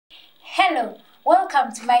Hello,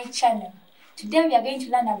 welcome to my channel. Today we are going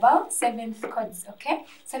to learn about 7th chords, okay?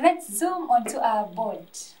 So let's zoom onto our board,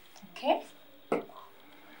 okay?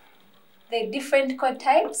 The different chord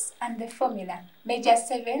types and the formula. Major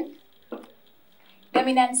 7,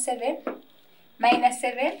 dominant 7, minor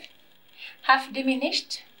 7, half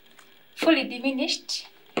diminished, fully diminished,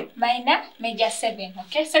 minor, major 7,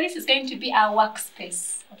 okay? So this is going to be our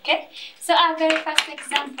workspace, okay? So our very first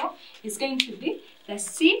example is going to be the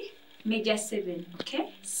C major 7,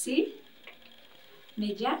 okay? C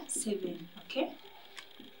major 7, okay?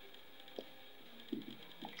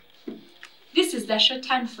 This is the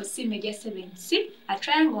shorthand for C major 7. C, a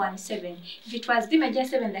triangle and 7. If it was D major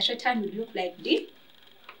 7, the shorthand would look like D,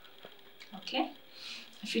 okay?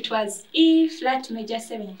 If it was E flat major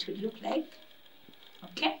 7, it would look like,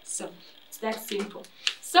 okay? So it's that simple.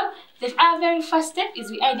 So our very first step is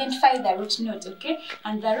we identify the root note, okay?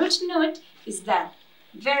 And the root note is the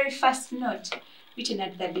very first note written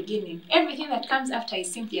at the beginning. Everything that comes after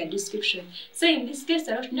is simply a description. So in this case,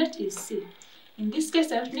 the root note is C. In this case,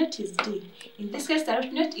 the root note is D. In this case, the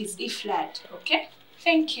root note is E flat, okay?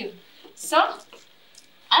 Thank you. So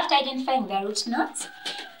after identifying the root note,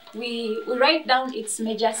 we write down its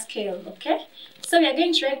major scale, okay? So we are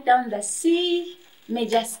going to write down the C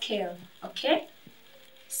major scale, okay?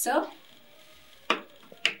 So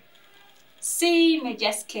C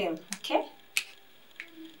major scale, okay?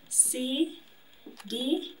 C,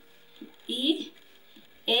 D, E,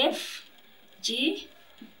 F, G,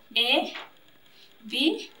 A,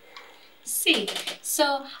 B, C.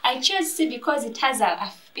 So I chose C because it has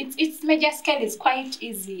its major scale is quite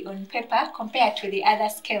easy on paper compared to the other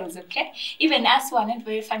scales, okay? Even us who are not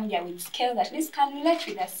very familiar with scales, at least can relate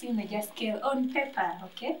with the C major scale on paper,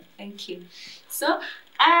 okay? Thank you. So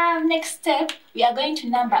next step, we are going to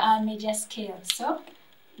number our major scale. So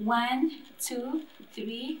 1, 2,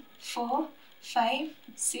 3, 4, 5,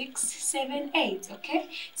 6, 7, 8, okay?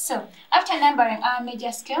 So after numbering our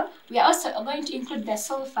major scale, we are also going to include the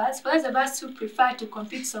solfas for those of us who prefer to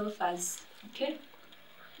compute solfas, okay?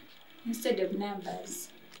 Instead of numbers.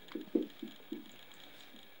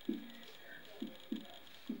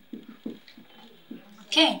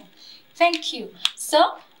 Okay, thank you.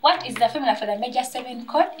 So what is the formula for the major 7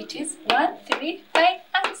 chord? It is 1, 3, 5,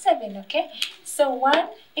 and 7, okay? So 1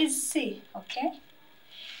 is C, okay?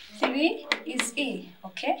 3 is E,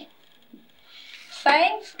 okay?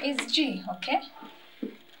 5 is G, okay?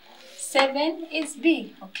 7 is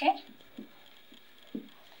B, okay?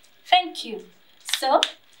 Thank you. So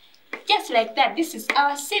just like that, this is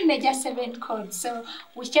our C major 7 chord. So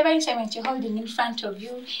whichever instrument you're holding in front of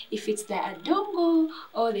you, if it's the adungu,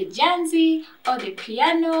 or the janzi, or the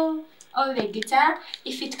piano, or the guitar,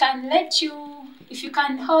 if you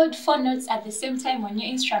can hold 4 notes at the same time on your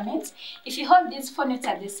instrument, if you hold these 4 notes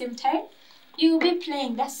at the same time, you will be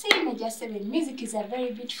playing the C major 7. Music is a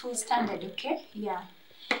very beautiful standard, okay? Yeah.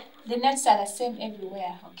 The notes are the same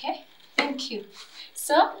everywhere, okay? Thank you.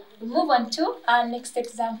 So we move on to our next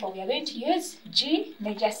example. We are going to use G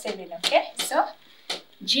major 7, okay? So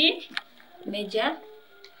G major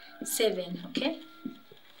 7, okay?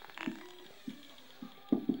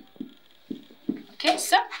 Okay,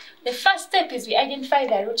 so the first step is we identify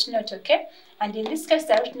the root note, okay? And in this case,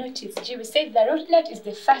 the root note is G. We said the root note is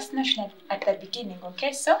the first note at the beginning,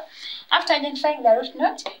 okay? So after identifying the root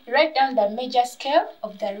note, you write down the major scale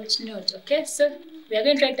of the root note, okay? So we are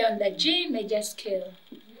going to write down the G major scale.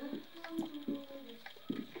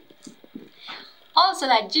 Also,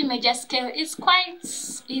 the G major scale is quite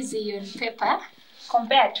easy on paper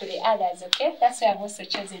compared to the others, okay? That's why I've also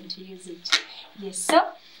chosen to use it. Yes, so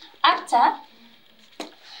after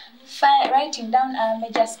writing down our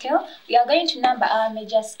major scale, we are going to number our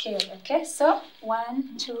major scale, okay? So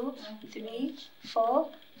 1, 2, 3, 4,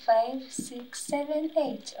 5, 6, 7,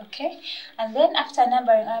 8, okay? And then after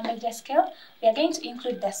numbering our major scale, we are going to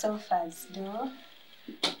include the solfas. Do,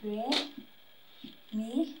 re,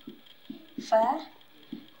 mi, fa,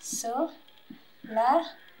 sol, la,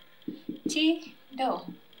 ti, do.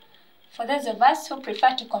 For those of us who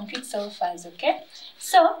prefer to compute solfas, okay?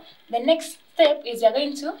 So the next step is you're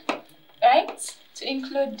going to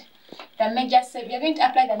include the major 7. You're going to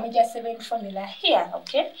apply the major 7 formula here,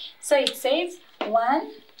 okay? So it says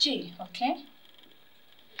 1 G, okay?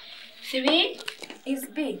 3 is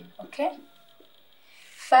B, okay?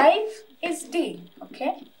 5 is D,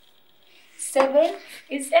 okay? 7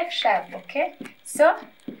 is F sharp, okay? So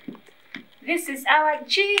this is our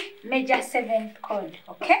G major 7th chord,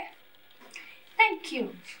 okay? Thank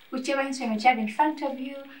you. Whichever instrument you have in front of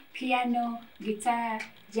you, piano, guitar,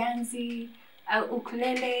 janzi,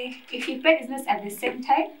 ukulele. If you play these notes at the same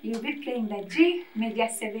time, you'll be playing the G major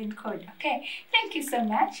 7 chord. Okay, thank you so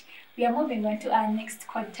much. We are moving on to our next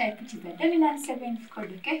chord type, which is the dominant 7th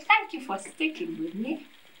chord. Okay, thank you for sticking with me.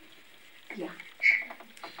 Yeah.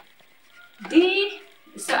 D.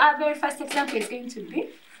 So our very first example is going to be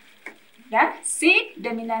the C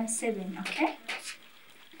dominant 7. Okay,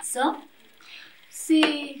 so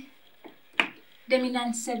C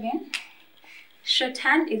dominant 7,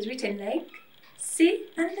 shorthand is written like C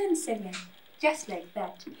and then 7, just like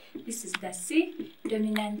that. This is the C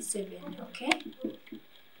dominant 7. Okay,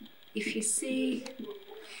 if you see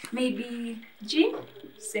maybe G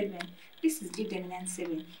 7, this is G dominant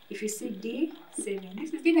 7. If you see D 7,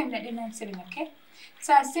 this is D dominant 7. Okay,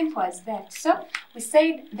 so as simple as that. So we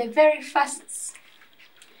said the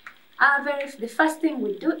first thing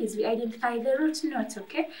we do is we identify the root note.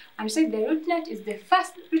 Okay, and we said the root note is the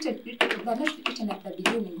first the note written at the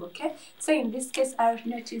beginning. Okay, so in this case our root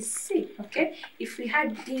note is C. Okay, if we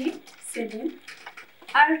had D 7,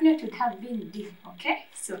 our root note would have been D. Okay,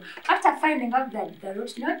 so after finding out the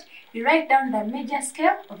root note, we write down the major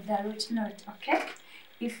scale of the root note. Okay,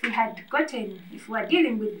 if we were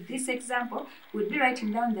dealing with this example, we'd be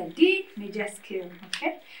writing down the D major scale.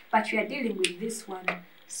 Okay, but we are dealing with this one.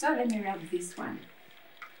 So let me rub this one.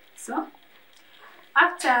 So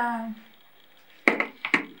after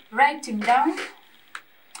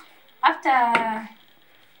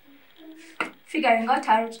figuring out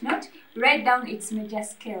our root note, write down its major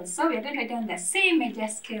scale. So we are going to write down the C major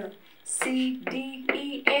scale. C, D,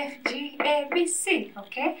 E, F, G, A, B, C.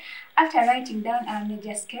 Okay. After writing down our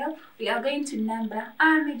major scale, we are going to number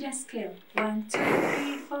our major scale. 1, 2,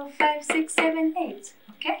 3, 4, 5, 6, 7, 8.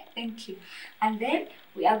 Okay, thank you. And then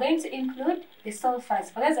we are going to include the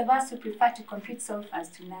solfas. For those of us who prefer to compute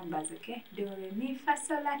solfas to numbers, okay? Do, re, mi, fa,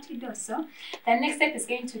 sol, la, ti, do. So the next step is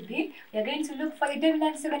going to be, we are going to look for the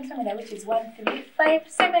dominant 7 formula, which is 1, 3, 5,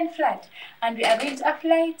 7 flat. And we are going to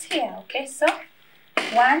apply it here, okay? So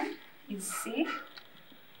 1 is C,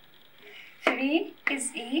 3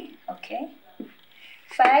 is E, okay?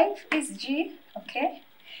 5 is G, okay?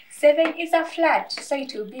 7 is a flat, so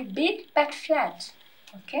it will be B but flat.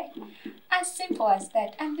 Okay, as simple as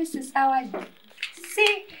that. And this is our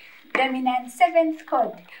C dominant 7th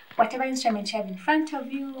chord. Whatever instrument you have in front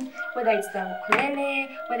of you, whether it's the ukulele,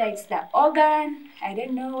 whether it's the organ, I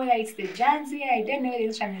don't know, whether it's the janzi, I don't know the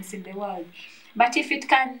instruments in the world. But if it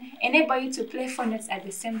can enable you to play 4 notes at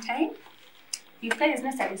the same time, you play these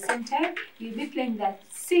notes at the same time, you'll be playing that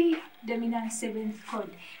C dominant 7th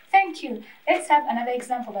chord. Thank you. Let's have another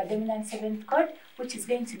example of a dominant 7th chord, which is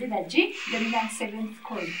going to be the G dominant 7th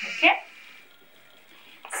chord. Okay?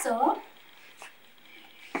 So,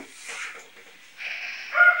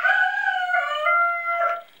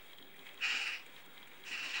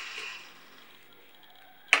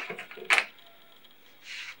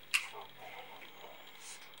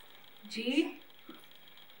 G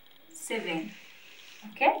 7.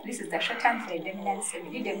 Okay, this is the shorthand for the dominant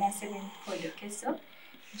 7, G dominant 7th chord. Okay, so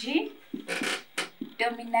G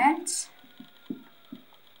dominant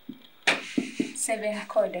 7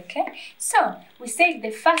 chord. Okay, so we said the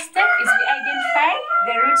first step is we identify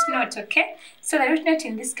the root note. Okay, so the root note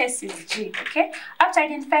in this case is G. Okay, after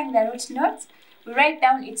identifying the root note, we write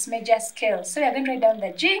down its major scale. So we are going to write down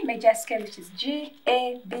the G major scale, which is G,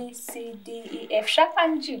 A, B, C, D, E, F sharp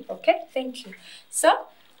and G. Okay, thank you. So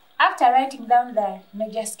after writing down the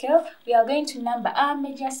major scale, we are going to number our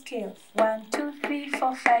major scale. 1, 2, 3,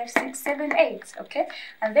 4, 5, 6, 7, 8. Okay,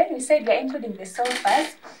 and then we said we are including the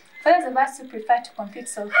solfas. For those of us who prefer to compute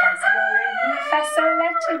solfas, do, re, mi, fa, sol, la,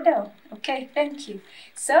 ti, do. Okay, thank you.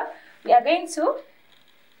 So we are going to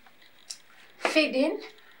feed in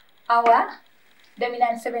our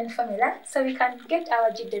dominant 7 formula so we can get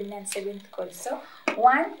our G dominant 7th chord. So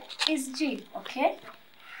 1 is G, okay?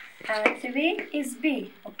 3 is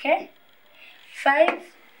B, okay? 5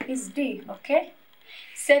 is D, okay?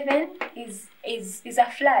 7 is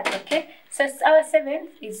a flat, okay? So our 7th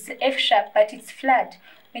is F sharp, but it's flat.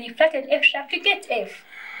 When you flatten F sharp, you get F.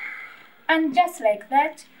 And just like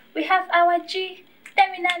that, we have our G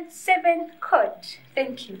dominant 7 chord.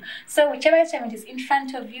 Thank you. So whichever instrument is in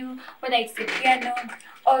front of you, whether it's the piano,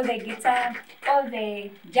 or the guitar, or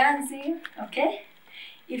the janzi, okay?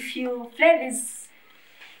 If you play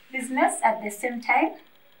these notes at the same time,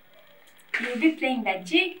 you'll be playing the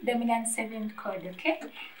G dominant 7th chord, okay?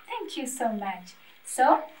 Thank you so much.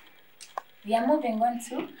 So, we are moving on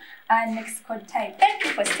to our next chord type. Thank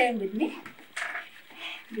you for staying with me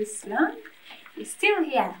this long. You're still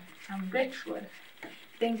here. I'm grateful.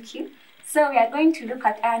 Thank you. So, we are going to look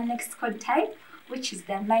at our next chord type, which is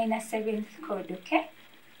the minor 7th chord, okay?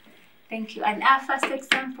 Thank you. And our first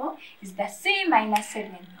example is the C minor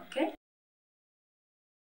 7, okay?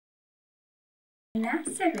 Minor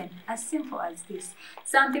 7, as simple as this.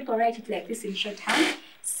 Some people write it like this in shorthand,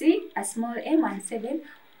 C, a small m and 7,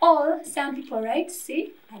 or some people write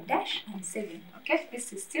C, a dash and 7, okay?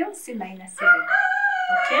 This is still C minor 7,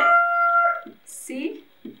 okay? C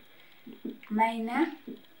minor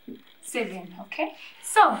 7, okay?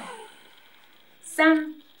 So,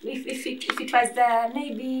 if it was the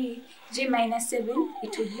maybe G minor 7,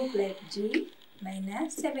 it would look like G minor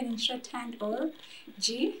 7 in shorthand, or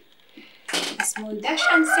G, a small dash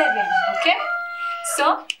and 7, okay?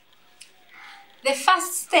 So, the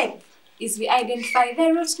first step is we identify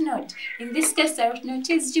the root note. In this case, the root note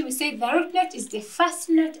is G. We say the root note is the first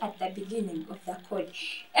note at the beginning of the chord.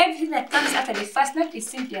 Everything that comes after the first note is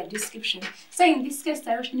simply a description. So in this case,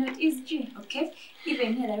 the root note is G, okay?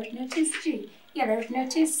 Even here, the root note is G. Here, the root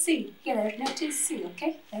note is C. Here, the root note is C,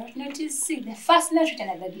 okay? The root note is C, the first note written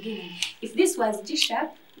at the beginning. If this was G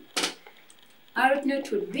sharp, our root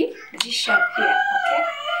note would be G sharp here, okay?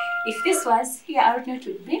 If this was here, our root note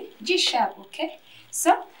would be G sharp, okay?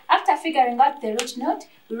 So, after figuring out the root note,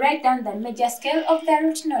 we write down the major scale of the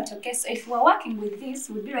root note, okay? So if we're working with this,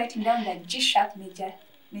 we'll be writing down the G sharp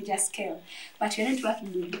major scale. But we're not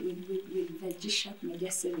working with the G sharp major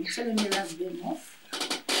 7. So let me rub them off.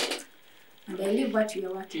 And I leave what we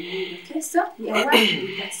are working with, okay? So we are working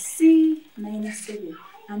with the C minor 7.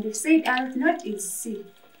 And we've said our root note is C,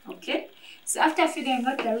 okay? So after figuring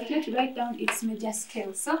out the root note, we write down its major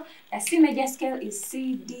scale. So the C major scale is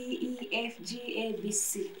C, D, E, F, G, A, B,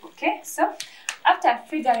 C. Okay, so after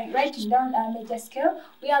writing down our major scale,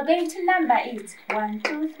 we are going to number it. 1,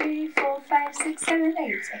 2, 3, 4, 5, 6, 7,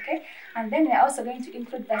 8. Okay, and then we are also going to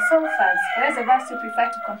include the solfas. For those of us who prefer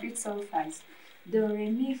to complete solfas. Do, re,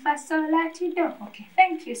 mi, fa, sol, la, ti, do. Okay,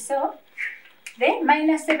 thank you. So the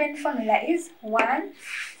minor 7 formula is 1,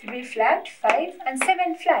 3 flat, 5, and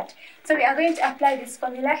 7 flat. So we are going to apply this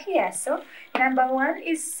formula here. So number 1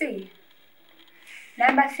 is C.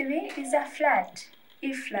 Number 3 is a flat,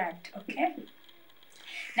 E flat, okay?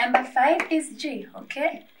 Number 5 is G,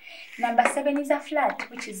 okay? Number 7 is a flat,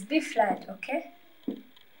 which is B flat, okay?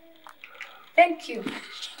 Thank you.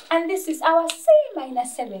 And this is our C minor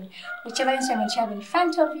 7, whichever instrument you have in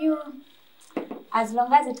front of you. As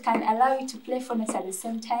long as it can allow you to play four notes at the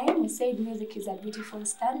same time. We said music is a beautiful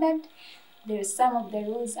standard. Some of the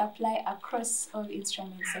rules apply across all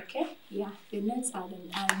instruments, okay? Yeah, the notes are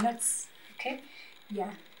notes, okay?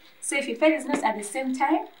 Yeah. So if you play these notes at the same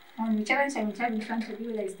time, on whichever instrument you have in front of you,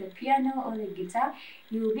 whether it's the piano or the guitar,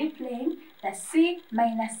 you will be playing the C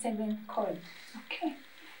minor 7 chord, okay?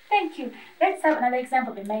 Thank you. Let's have another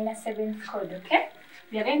example of the minor 7th chord, okay?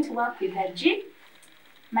 We are going to work with the G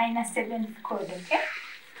minor 7th chord, okay?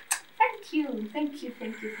 Thank you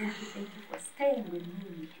for staying with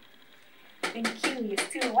me. Thank you, you're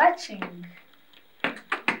still watching.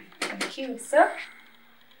 Thank you. So,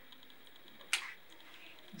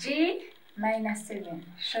 G minor 7.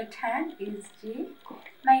 Shorthand is G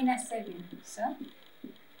minor 7. So,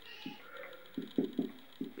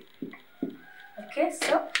 okay,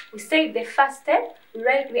 so we say the first step,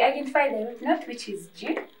 we identify the root note, which is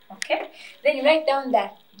G, okay? Then you write down the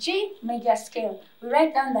G major scale. We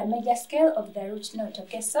write down the major scale of the root note,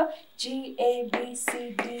 okay? So, G, A, B,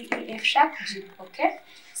 C, D, E, F sharp, G, okay?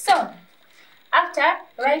 So, after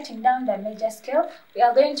writing down the major scale, we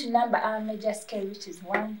are going to number our major scale, which is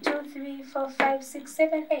 1, 2, 3, 4, 5, 6,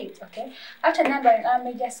 7, 8, okay? After numbering our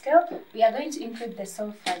major scale, we are going to include the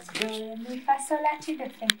solfas. Do, re, mi, fa, sol, la, ti, do.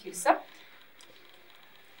 Thank you. So,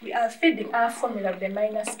 we are feeding our formula of the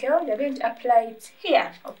minor scale. We are going to apply it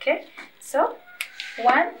here, okay? So,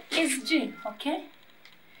 1 is G, okay?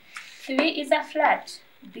 3 is a flat,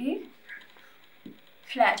 B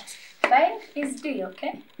flat. 5 is D,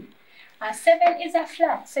 okay? 7 is a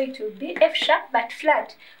flat, so it will be F sharp but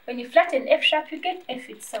flat. When you flatten F sharp, you get F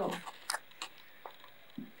itself.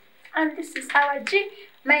 And this is our G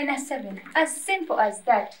minor 7. As simple as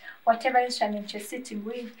that. Whatever instrument you're sitting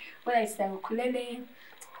with, whether it's the ukulele,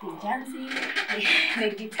 the janzi,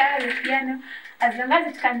 the guitar, the piano, as long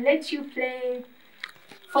as it can let you play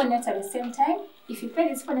four notes at the same time. If you play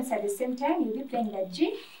these four notes at the same time, you'll be playing the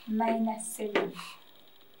G minor 7.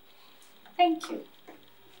 Thank you.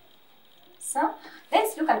 So,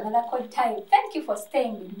 let's look at another chord type. Thank you for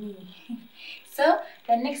staying with me. So,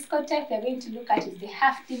 the next chord type we are going to look at is the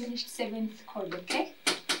half diminished 7th chord, okay?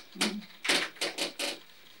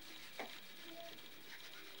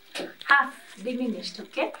 Half diminished,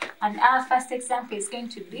 okay? And our first example is going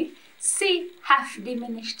to be C half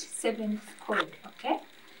diminished 7th chord, okay?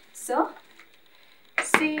 So,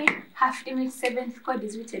 C half diminished seventh chord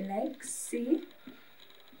is written like C.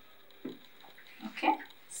 Okay,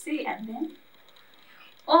 C, and then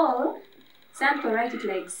or sample write it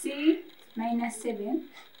like C minor 7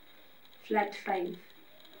 flat 5.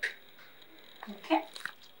 Okay,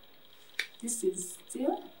 this is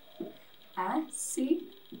still a C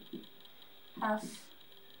half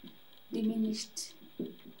diminished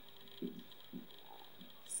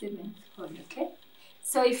seventh chord. Okay,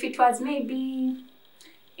 so if it was maybe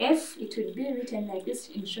F, it would be written like this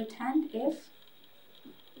in shorthand, F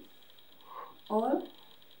or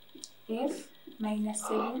F minor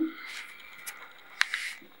 7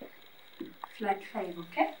 flat 5.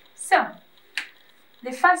 Okay, so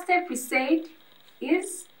the first step we said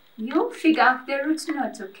is you figure out the root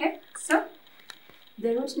note. Okay, so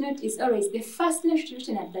the root note is always the first note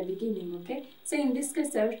written at the beginning. Okay, so in this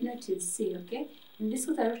case the root note is C. Okay, in this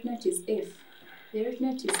case the root note is F. The root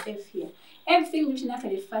note is F here. Everything written after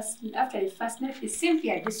the first note is simply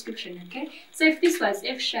a description. Okay, so if this was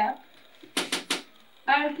F sharp,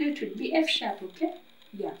 our root note would be F sharp. Okay,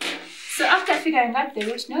 yeah. So after figuring out the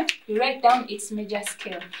root note, we write down its major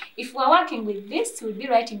scale. If we're working with this, we'll be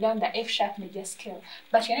writing down the F sharp major scale.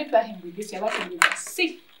 But you're not working with this, you're working with the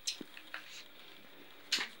C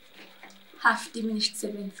half diminished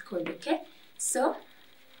seventh chord. Okay, so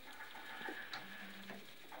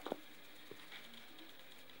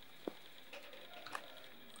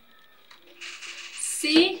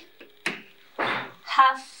C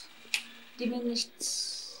half diminished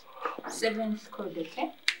seventh chord.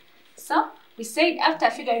 Okay, so we said after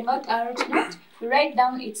figuring out our root note, we write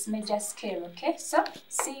down its major scale. Okay, so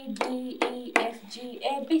C, D, E, F, G,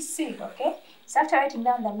 A, B, C. Okay, so after writing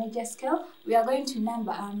down the major scale, we are going to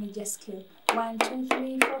number our major scale. 1, 2,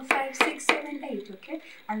 3, 4, 5, 6, 7, 8. Okay,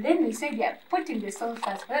 and then we said we are putting the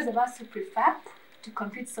solfas for those of us who prefer to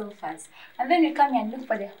compute solfas. And then we come here and look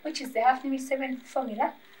for which is the half diminished seventh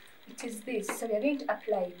formula. It is this, so we are going to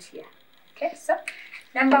apply it here. Okay, so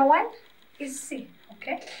number 1 is C.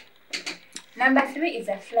 Okay, number 3 is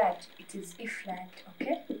a flat, it is E flat.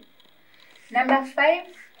 Okay, number 5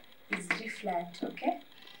 is G flat. Okay,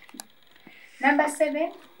 number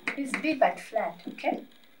 7 is B but flat. Okay,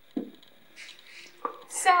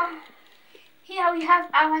 so here we have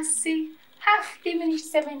our C half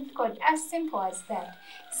diminished seventh chord, as simple as that.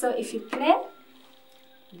 So if you play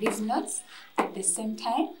these notes at the same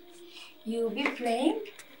time, you'll be playing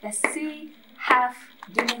the C half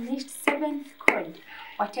diminished seventh chord,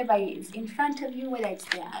 whatever is in front of you, whether it's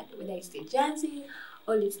the jazzy,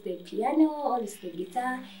 or it's the piano, or it's the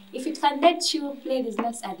guitar. If it can let you play these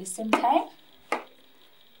notes at the same time,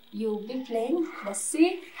 you'll be playing the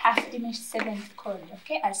C half diminished seventh chord.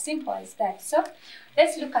 Okay, as simple as that. So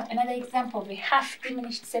let's look at another example of a half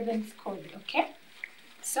diminished seventh chord. Okay,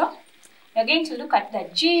 so we're going to look at the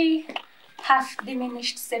G half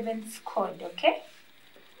diminished seventh chord. Okay,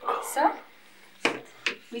 so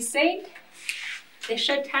we said the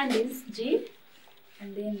shorthand is G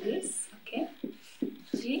and then this. Okay,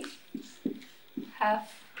 G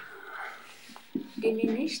half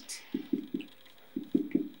diminished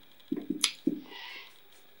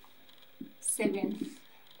seventh,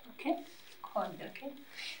 okay, chord. Okay,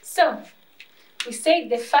 so we said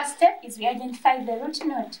the first step is we identify the root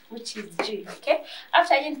note, which is G. Okay,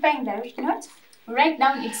 after identifying the root note, we write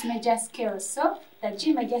down its major scale. So the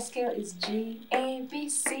G major scale is G, A, B,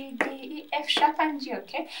 C, D, E, F sharp, and G.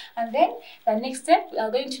 Okay, and then the next step we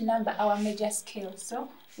are going to number our major scale. So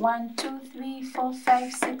 1, 2, 3, 4,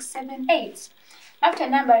 5, 6, 7, 8. After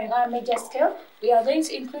numbering our major scale, we are going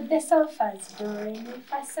to include the solfas. Do, re, mi,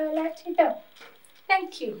 fa, sol, la, ti, do.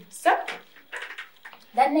 Thank you. So,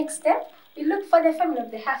 the next step, we look for the formula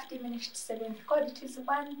of the half diminished seventh chord. It is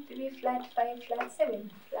 1, 3, flat, 5, flat,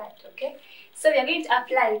 7, flat. Okay? So, we are going to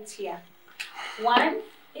apply it here. 1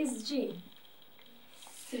 is G.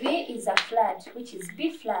 3 is a flat, which is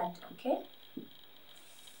B flat. Okay?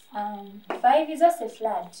 5 is also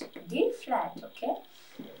flat, D flat. Okay?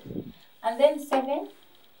 And then 7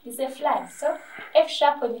 is a flat. So F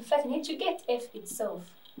sharp on the flat, you need to get F itself.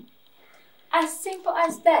 As simple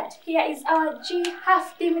as that. Here is our G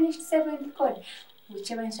half diminished seventh chord.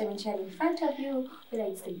 Whichever instrument you have in front of you, whether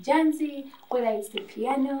it's the jazzy, whether it's the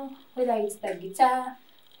piano, whether it's the guitar.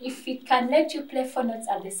 If it can let you play 4 notes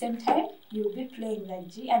at the same time, you'll be playing the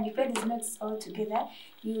G, and you play these notes all together,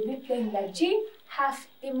 you'll be playing the G half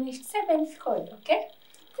diminished seventh chord. Okay?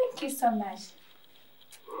 Thank you so much.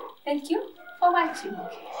 Thank you for watching.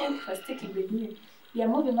 Thank you for sticking with me. We are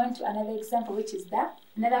moving on to another example, which is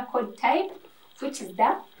another chord type, which is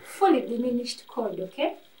the fully diminished chord.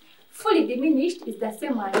 Okay, fully diminished is the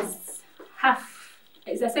same as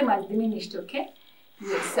diminished. Okay,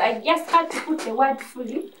 Yes, so I just had to put the word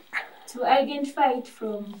fully to identify it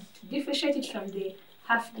to differentiate it from the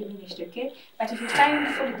half diminished, okay? But if you find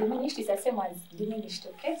fully diminished, it's the same as diminished,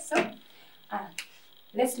 okay? So,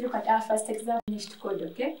 let's look at our first example, diminished chord,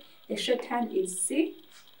 okay? The shorthand is C,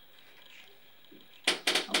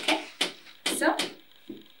 okay? So,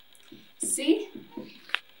 C,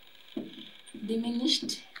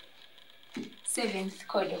 diminished 7th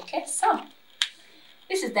chord, okay? So,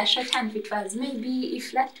 this is the shorthand. If it was maybe E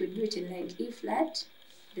flat, we'd do it in like E flat,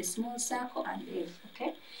 the small circle, and F,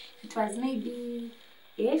 okay? If it was maybe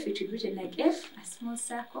F, it would be written like F, a small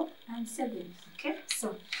circle, and 7, okay?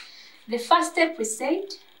 So, the first step we said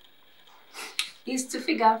is to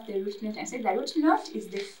figure out the root note. I said the root note is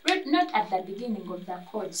the root note at the beginning of the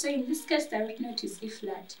chord. So, in this case, the root note is E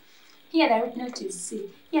flat. Here the root note is C.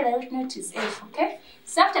 Here the root note is F, okay?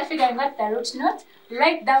 So after figuring out the root note,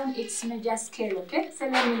 write down its major scale, okay? So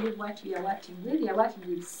let me leave what we are working with. We are working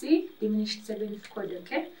with C, diminished 7th chord,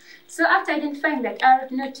 okay? So after identifying that our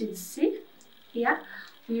root note is C, here,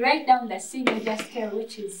 we write down the C major scale,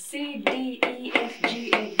 which is C, D, E, F,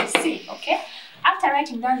 G, A, B, C, okay? After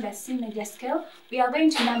writing down the C major scale, we are going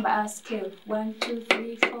to number our scale. 1, 2,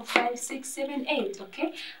 3, 4, 5, 6, 7, 8,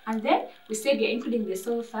 okay? And then we said we are including the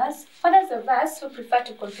solfas. For those of us who prefer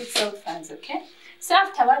to compute solfas, okay? So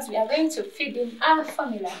afterwards, we are going to feed in our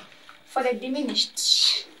formula for the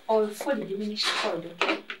diminished or fully diminished chord,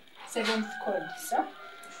 okay? 7th chord. So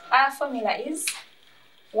our formula is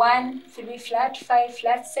 1, 3 flat, 5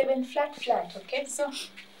 flat, 7 flat, flat, okay? So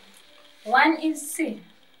 1 is C,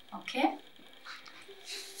 okay?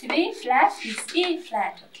 3 flat is E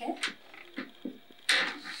flat, okay?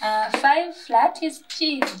 5 flat is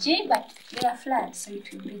G, but they are flat, so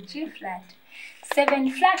it will be G flat. 7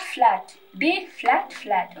 flat, flat, B flat,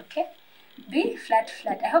 flat, okay? B flat,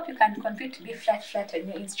 flat. I hope you can compute B flat, flat on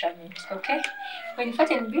your instrument, okay? When you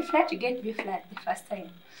fatten B flat, you get B flat the first time.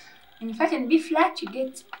 When you fatten B flat, you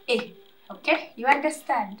get A, okay? You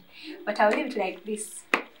understand? But I'll leave it like this,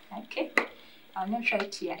 okay? I'll not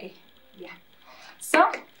write here A, yeah.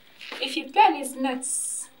 So, if you play these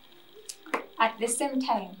notes at the same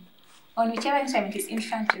time on whichever instrument is in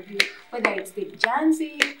front of you, whether it's the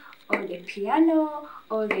janzi or the piano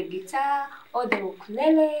or the guitar or the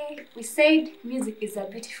ukulele, we said music is a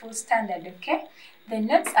beautiful standard, okay? The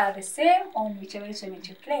notes are the same on whichever instrument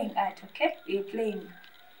you're playing at, okay? You're playing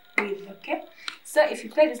with, okay? So if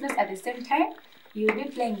you play these notes at the same time, you'll be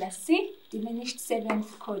playing the C diminished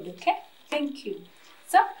 7th chord, okay? Thank you.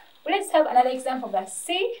 So let's have another example of a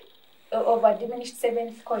C of a diminished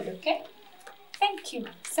 7th chord, okay? Thank you.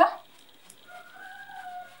 So,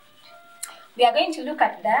 we are going to look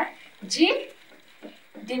at the G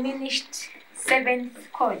diminished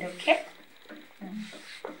 7th chord, okay?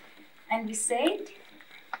 And we said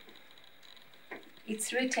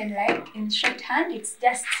it's written like in shorthand, it's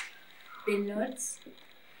just the notes,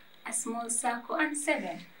 a small circle, and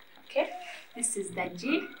 7, okay? This is the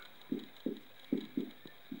G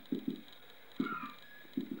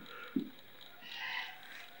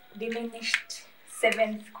diminished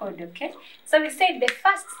 7th chord, okay? So we said the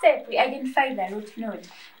first step, we identify the root note.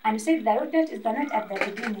 And we said the root note is the note at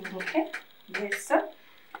the beginning, okay? Yes, so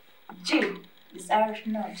G is our root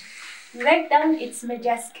note. We write down its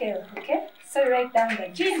major scale, okay? So we write down the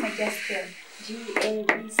G major scale. G, A,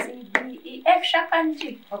 B, C, D, E, F sharp, and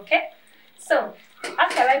G, okay? So,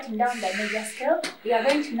 after writing down the major scale, we are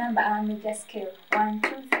going to number our major scale. 1, 2,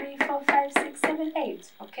 3, 4, 5, 6, 7,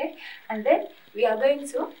 8, okay? And then we are going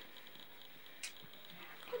to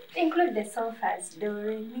include the solfas. Do,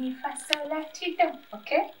 re, mi, fa, sol, la, ti, do,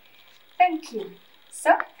 okay? Thank you.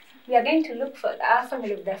 So, we are going to look for our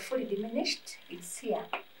formula of the fully diminished. It's here,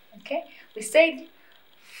 okay? We said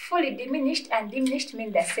fully diminished and diminished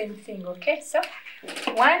mean the same thing, okay? So,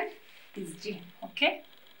 1 is G, okay?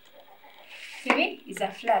 3 is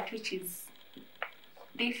a flat, which is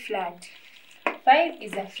B flat. 5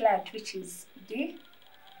 is a flat, which is D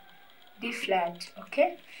flat,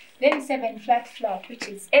 okay? Then 7 flat, flat, which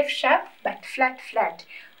is F sharp, but flat, flat.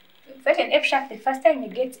 If you an F sharp the first time, you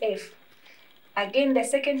get F. Again, the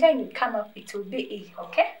second time you come up, it will be E,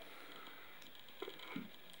 okay?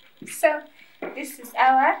 So, this is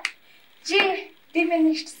our G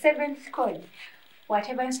diminished 7th chord.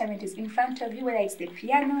 Whatever instrument is in front of you, whether it's the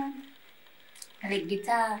piano, the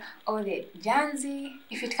guitar, or the janzi,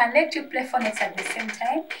 if it can let you play 4 notes at the same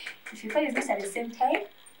time, if you play this at the same time,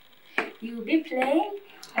 you will be playing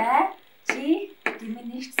the G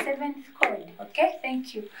diminished 7th chord, okay?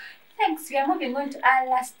 Thank you. Thanks. We are moving on to our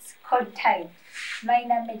last chord type,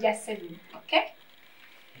 minor major 7, okay?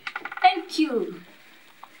 Thank you.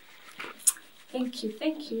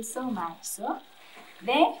 Thank you so much. So,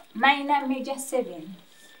 the minor major 7.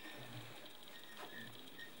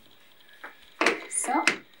 So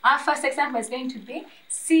our first example is going to be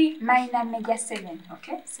C minor major 7.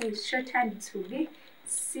 Okay, so shorthand it will be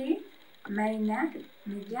C minor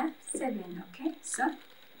major 7. Okay, so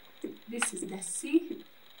this is the C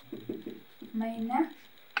minor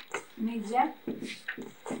major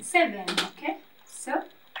 7. Okay, so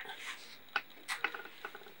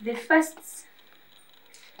the first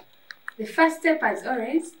step, as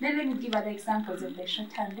always, then let me give other examples of the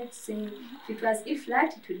shorthand. Let's say if it was E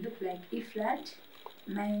flat, it would look like E flat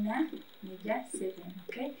minor major 7.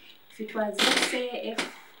 Okay, if it was, let's say,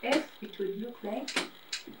 F, it would look like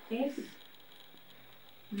F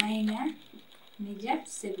minor major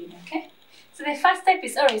 7. Okay, so the first step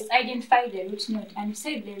is always identify the root note, and you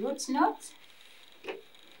say the root note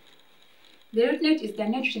is the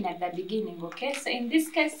note written at the beginning. Okay, so in this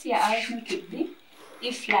case here, our root note would be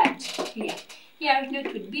E flat. Here our root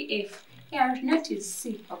note would be F. Here our root note is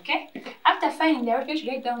C. Okay, after finding the root note,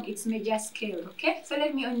 write down its major scale. Okay, so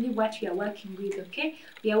let me only what we are working with. Okay,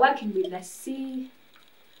 we are working with the C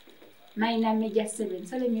minor major 7.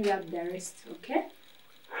 So let me wrap the rest. Okay,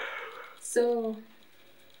 so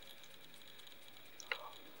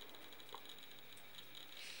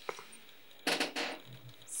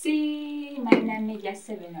C minor major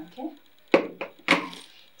 7. Okay,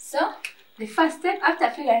 so the first step, after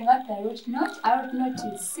figuring out the root note, our root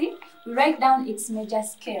note is C, we write down its major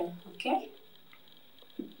scale. Okay,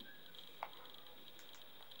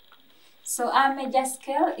 so our major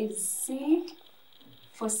scale is C.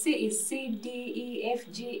 For C is C, D, E,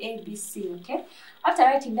 F, G, A, B, C. Okay, after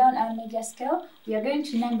writing down our major scale, we are going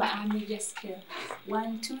to number our major scale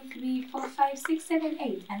 1, 2, 3, 4, 5, 6, 7,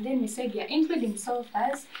 8, and then we said we are including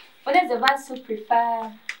solfas for those of us who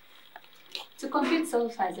prefer to compute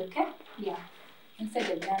solfas. Okay, yeah,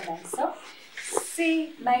 instead of numbers. So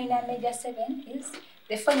C minor major 7 is,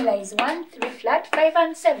 the formula is 1, 3 flat, 5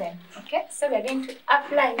 and 7. Okay, so we are going to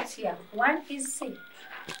apply it here. 1 is C,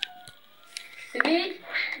 3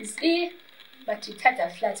 is E, but it had a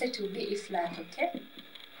flat, so it will be E flat. Okay,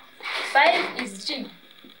 5 is G,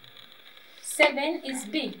 7 is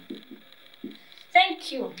B.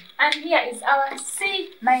 Thank you. And here is our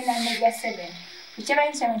C minor major 7. Whichever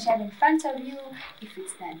instrument you have in front of you, if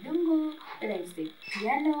it's the dungu, whether it's the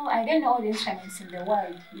piano, I don't know all the instruments in the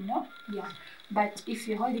world, you know, yeah. But if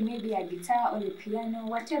you're holding maybe a guitar or a piano,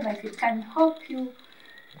 whatever, if it can help you,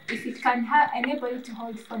 if it can enable you to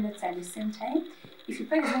hold 4 notes at the same time, if you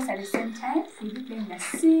play the notes at the same time, you'll be playing the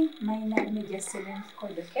C minor major 7th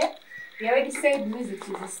chord. Okay, we already said music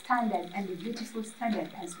is a standard, and a beautiful standard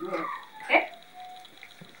as well. Okay,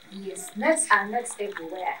 yes, notes are notes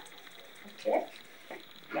everywhere. Okay,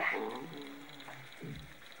 yeah.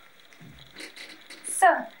 So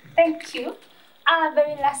thank you. Our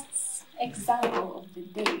very last example of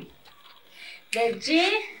the day, the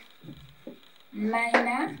G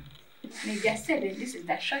minor major 7. This is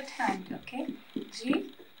the shorthand. Okay,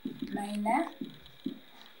 G minor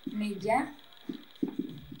major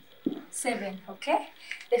 7. Okay,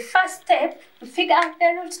 the first step, to figure out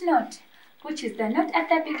the root note, which is the note at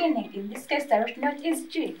the beginning. In this case, the root note is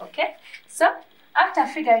G. Okay, so after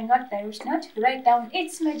figuring out the root note, write down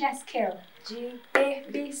its major scale: G, A,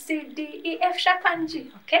 B, C, D, E, F sharp and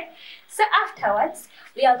G. Okay, so afterwards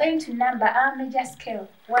we are going to number our major scale: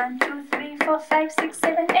 1, 2, 3, 4, 5, 6,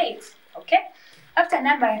 7, 8. Okay, after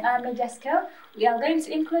numbering our major scale, we are going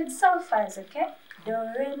to include solfas. Okay, do,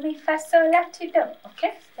 re, mi, fa, sol, la, ti, do.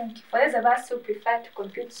 Okay, thank you. For those of us who prefer to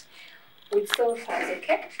compute with solfas.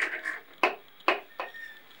 Okay.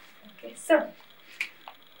 Okay, so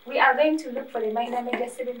we are going to look for the minor major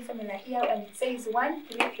 7 formula here, and it says 1,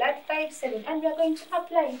 3 flat, 5, 7, and we are going to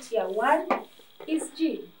apply it here. 1 is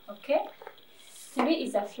G. Okay, 3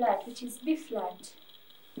 is a flat, which is B flat.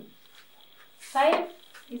 5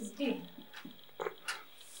 is D.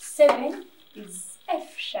 7 is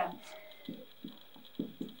F sharp.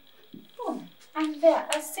 Boom, and there,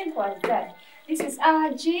 as simple as that. This is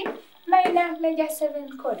our G minor major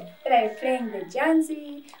 7 chord. Whether you're playing the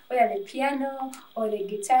janzi, whether the piano, or the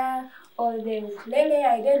guitar, or the ukulele,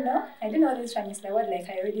 I don't know all the instruments in the world, like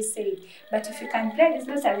I already said. But if you can play these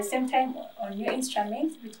notes at the same time on your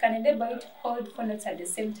instrument, which can enable you to hold 4 notes at the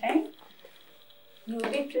same time, you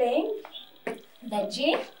will be playing the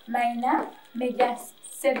G minor major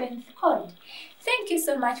 7th chord. Thank you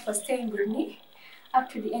so much for staying with me up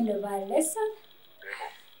to the end of our lesson.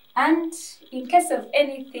 And in case of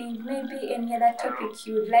anything, maybe any other topic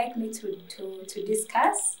you would like me to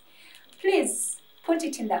discuss, please put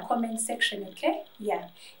it in the comment section. Okay, yeah,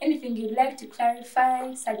 anything you'd like to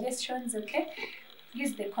clarify, suggestions, okay,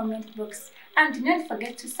 use the comment box. And do not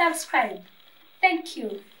forget to subscribe. Thank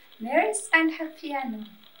you. Meris and her piano.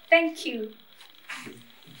 Thank you.